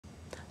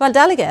Well,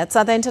 delegates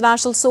at the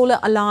International Solar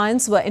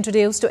Alliance were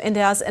introduced to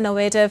India's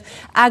innovative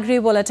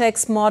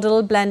Agrivoltaics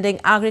model, blending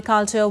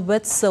agriculture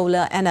with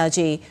solar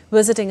energy.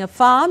 Visiting a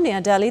farm near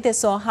Delhi, they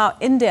saw how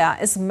India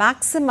is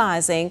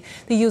maximizing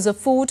the use of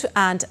food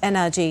and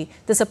energy.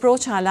 This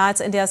approach highlights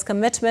India's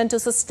commitment to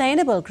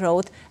sustainable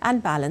growth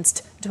and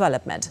balanced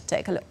development.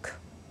 Take a look.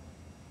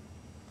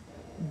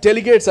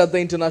 Delegates at the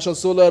International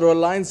Solar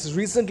Alliance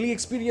recently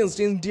experienced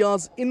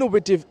India's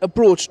innovative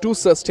approach to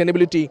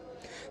sustainability.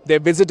 They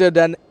visited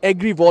an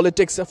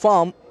Agrivoltaics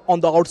farm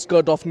on the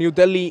outskirts of New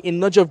Delhi in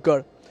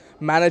Najafgarh.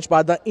 Managed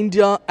by the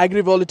India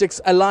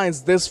Agrivoltaics Alliance,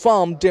 this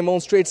farm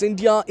demonstrates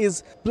India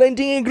is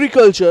blending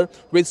agriculture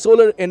with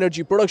solar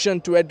energy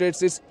production to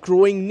address its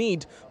growing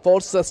need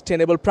for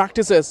sustainable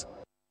practices.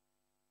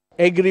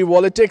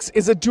 Agrivoltaics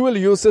is a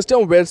dual-use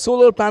system where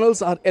solar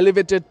panels are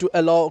elevated to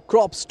allow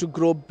crops to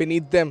grow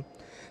beneath them.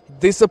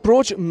 This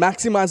approach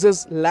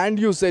maximizes land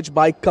usage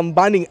by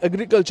combining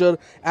agriculture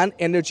and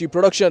energy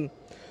production.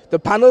 The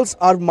panels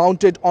are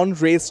mounted on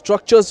raised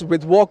structures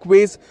with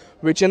walkways,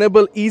 which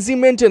enable easy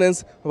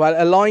maintenance while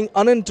allowing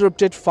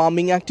uninterrupted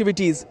farming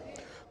activities.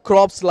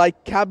 Crops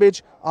like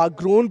cabbage are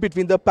grown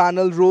between the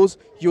panel rows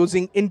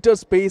using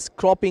interspace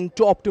cropping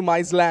to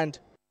optimize land.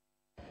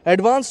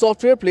 Advanced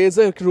software plays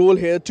a role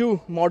here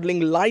too, modeling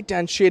light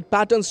and shade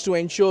patterns to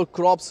ensure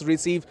crops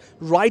receive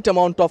right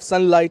amount of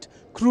sunlight,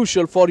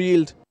 crucial for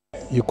yield.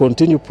 You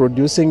continue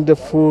producing the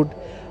food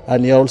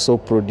and you're also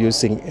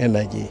producing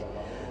energy.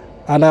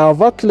 And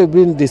I've actually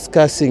been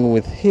discussing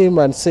with him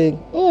and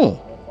saying,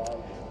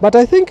 but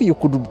I think you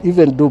could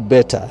even do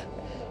better.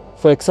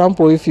 For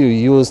example, if you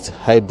used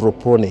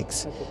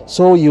hydroponics,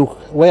 so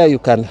where you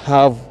can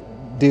have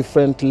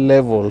different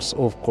levels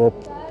of crop,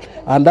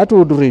 and that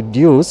would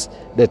reduce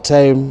the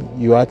time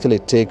you actually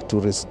take to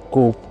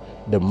recoup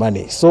the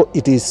money. So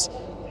it is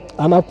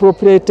an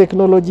appropriate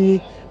technology.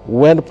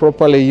 When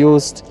properly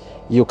used,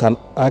 you can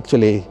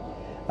actually,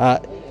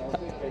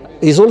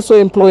 is also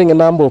employing a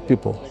number of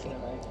people.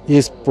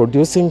 He's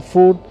producing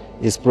food,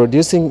 he's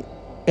producing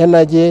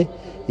energy,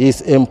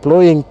 he's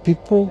employing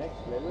people,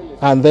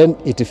 and then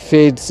it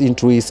fades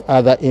into his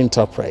other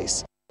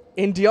enterprise.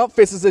 India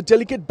faces a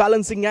delicate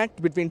balancing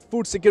act between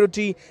food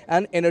security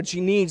and energy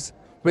needs.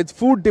 With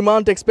food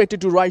demand expected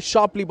to rise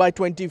sharply by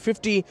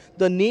 2050,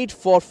 the need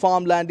for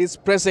farmland is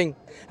pressing.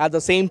 At the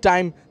same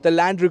time, the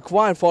land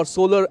required for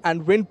solar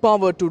and wind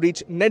power to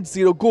reach net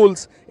zero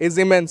goals is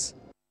immense.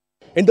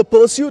 In the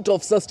pursuit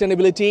of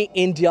sustainability,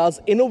 India's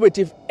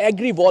innovative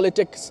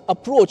Agrivoltaics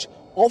approach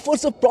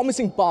offers a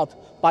promising path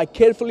by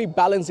carefully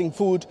balancing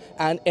food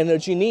and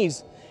energy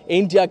needs.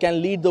 India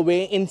can lead the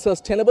way in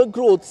sustainable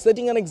growth,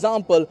 setting an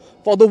example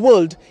for the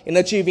world in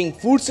achieving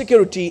food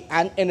security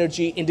and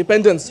energy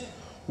independence.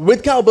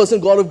 With camera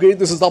person Gaurav Giri,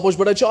 this is Taposh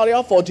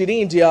Bhattacharya for TD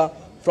India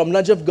from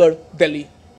Najafgarh, Delhi.